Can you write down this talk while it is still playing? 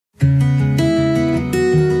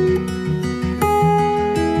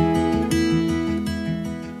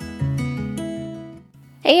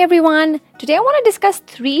Hey everyone! Today I want to discuss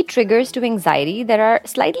 3 triggers to anxiety that are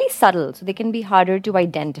slightly subtle so they can be harder to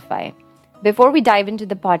identify. Before we dive into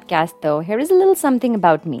the podcast though, here is a little something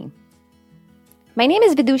about me. My name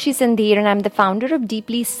is Vidushi Sandhir and I'm the founder of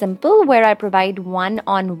Deeply Simple, where I provide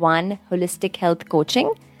one-on-one holistic health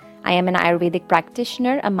coaching. I am an Ayurvedic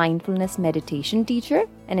practitioner, a mindfulness meditation teacher,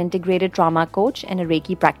 an integrated trauma coach, and a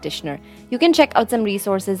Reiki practitioner. You can check out some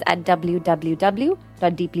resources at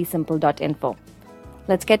www.deeplysimple.info.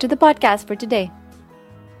 Let's get to the podcast for today.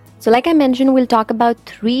 So like I mentioned, we'll talk about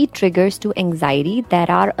 3 triggers to anxiety that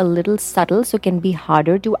are a little subtle so can be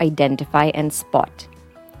harder to identify and spot.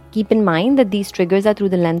 Keep in mind that these triggers are through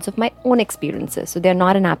the lens of my own experiences, so they're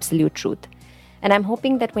not an absolute truth. And I'm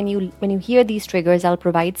hoping that when you hear these triggers, I'll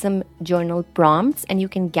provide some journal prompts and you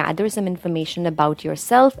can gather some information about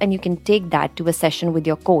yourself and you can take that to a session with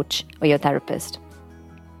your coach or your therapist.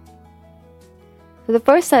 So the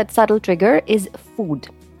first subtle trigger is food.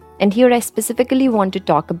 And here I specifically want to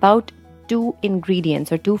talk about 2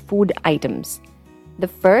 ingredients or 2 food items. The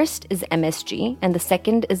first is MSG and the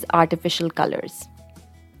second is artificial colors.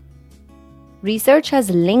 Research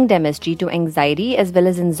has linked MSG to anxiety as well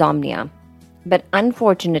as insomnia. But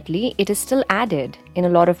unfortunately, it is still added in a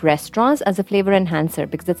lot of restaurants as a flavor enhancer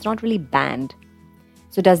because it's not really banned.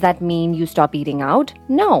 So does that mean you stop eating out?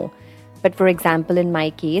 No. But for example, in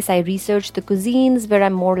my case, I researched the cuisines where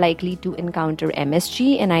I'm more likely to encounter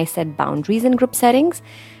MSG and I set boundaries in group settings.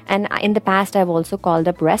 And in the past, I've also called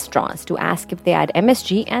up restaurants to ask if they add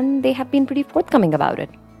MSG and they have been pretty forthcoming about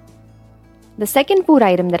it. The second food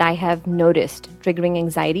item that I have noticed triggering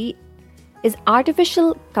anxiety is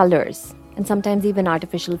artificial colors and sometimes even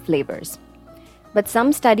artificial flavors. But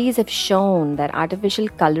some studies have shown that artificial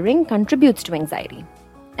coloring contributes to anxiety.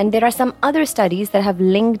 And there are some other studies that have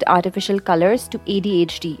linked artificial colors to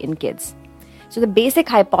ADHD in kids. So the basic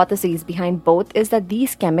hypothesis behind both is that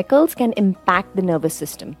these chemicals can impact the nervous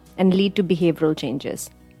system and lead to behavioral changes.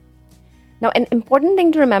 Now, an important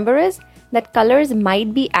thing to remember is that colors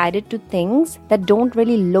might be added to things that don't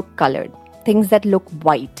really look colored, things that look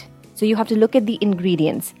white. So you have to look at the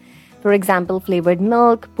ingredients. For example, flavored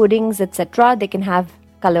milk, puddings, etc., they can have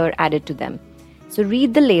color added to them. So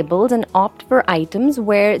read the labels and opt for items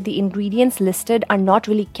where the ingredients listed are not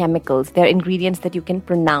really chemicals. They're ingredients that you can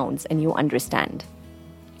pronounce and you understand.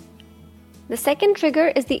 The second trigger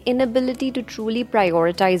is the inability to truly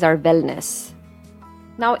prioritize our wellness.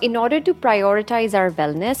 Now, in order to prioritize our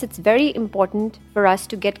wellness, it's very important for us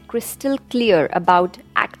to get crystal clear about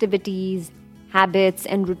activities, habits,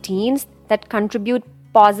 and routines that contribute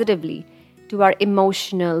positively to our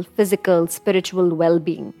emotional, physical, spiritual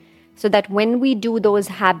well-being. So that when we do those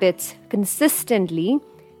habits consistently,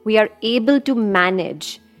 we are able to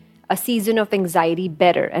manage a season of anxiety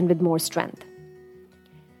better and with more strength.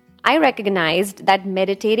 I recognized that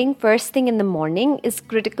meditating first thing in the morning is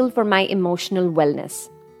critical for my emotional wellness.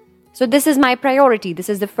 So this is my priority. This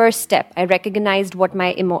is the first step. I recognized what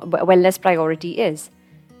my wellness priority is.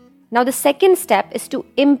 Now the second step is to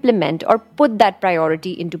implement or put that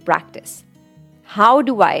priority into practice. How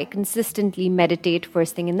do I consistently meditate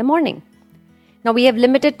first thing in the morning? Now we have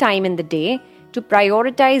limited time in the day. To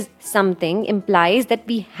prioritize something implies that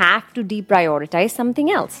we have to deprioritize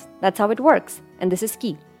something else. That's how it works. And this is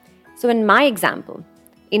key. So in my example,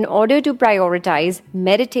 in order to prioritize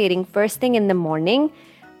meditating first thing in the morning,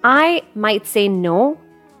 I might say no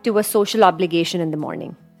to a social obligation in the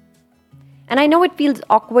morning. And I know it feels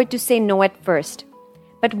awkward to say no at first.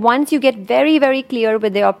 But once you get very, very clear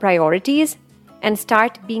with your priorities, and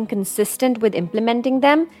start being consistent with implementing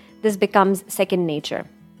them, this becomes second nature.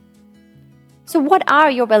 So what are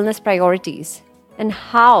your wellness priorities? And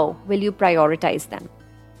how will you prioritize them?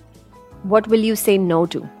 What will you say no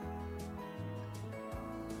to?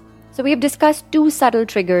 So we have discussed 2 subtle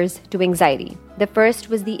triggers to anxiety. The first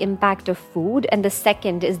was the impact of food, and the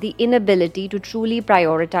second is the inability to truly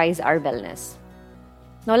prioritize our wellness.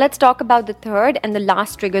 Now let's talk about the third and the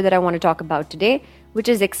last trigger that I want to talk about today, which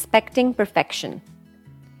is expecting perfection.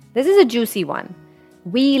 This is a juicy one.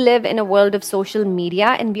 We live in a world of social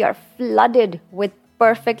media and we are flooded with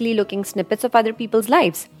perfectly looking snippets of other people's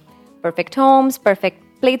lives. Perfect homes, perfect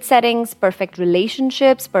plate settings, perfect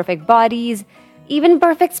relationships, perfect bodies, even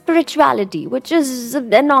perfect spirituality, which is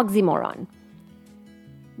an oxymoron.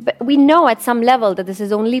 But we know at some level that this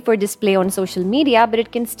is only for display on social media, but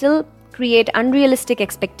it can still create unrealistic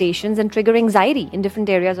expectations and trigger anxiety in different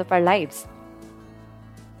areas of our lives.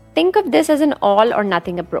 Think of this as an all or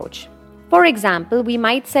nothing approach. For example, we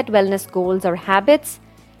might set wellness goals or habits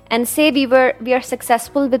and say we are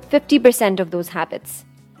successful with 50% of those habits.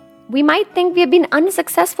 We might think we have been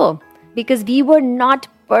unsuccessful because we were not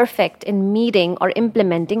perfect in meeting or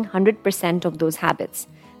implementing 100% of those habits.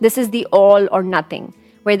 This is the all or nothing,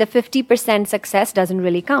 where the 50% success doesn't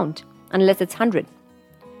really count unless it's 100.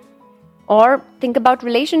 Or think about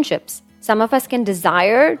relationships. Some of us can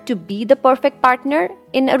desire to be the perfect partner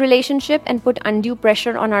in a relationship and put undue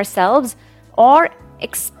pressure on ourselves, or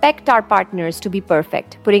expect our partners to be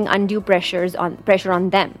perfect, putting undue pressure on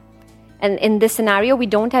them. And in this scenario, we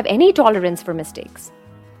don't have any tolerance for mistakes.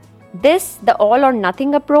 The all or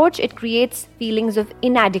nothing approach, it creates feelings of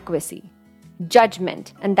inadequacy,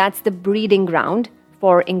 judgment, and that's the breeding ground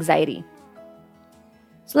for anxiety.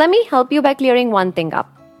 So let me help you by clearing one thing up.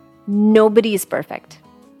 Nobody is perfect.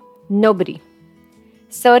 Nobody.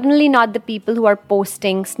 Certainly not the people who are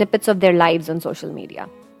posting snippets of their lives on social media.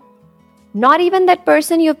 Not even that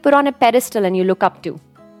person you've put on a pedestal and you look up to.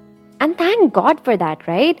 And thank God for that,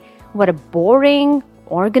 right? What a boring,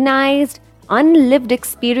 organized, unlived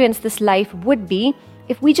experience this life would be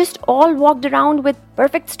if we just all walked around with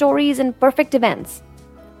perfect stories and perfect events.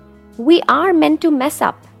 We are meant to mess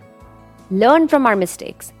up, learn from our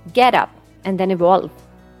mistakes, get up, and then evolve.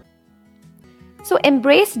 So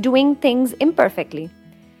embrace doing things imperfectly.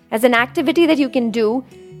 As an activity that you can do,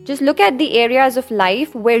 just look at the areas of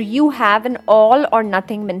life where you have an all or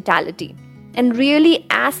nothing mentality and really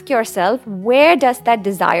ask yourself, where does that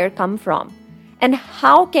desire come from? And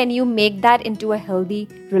how can you make that into a healthy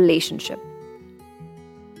relationship?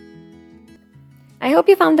 I hope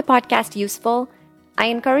you found the podcast useful. I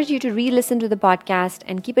encourage you to re-listen to the podcast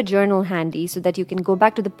and keep a journal handy so that you can go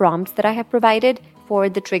back to the prompts that I have provided for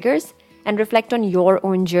the triggers and reflect on your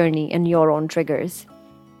own journey and your own triggers.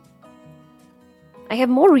 I have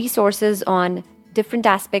more resources on different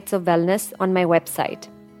aspects of wellness on my website.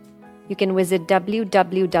 You can visit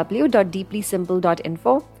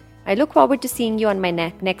www.deeplysimple.info. I look forward to seeing you on my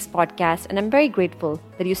next podcast, and I'm very grateful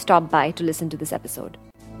that you stopped by to listen to this episode.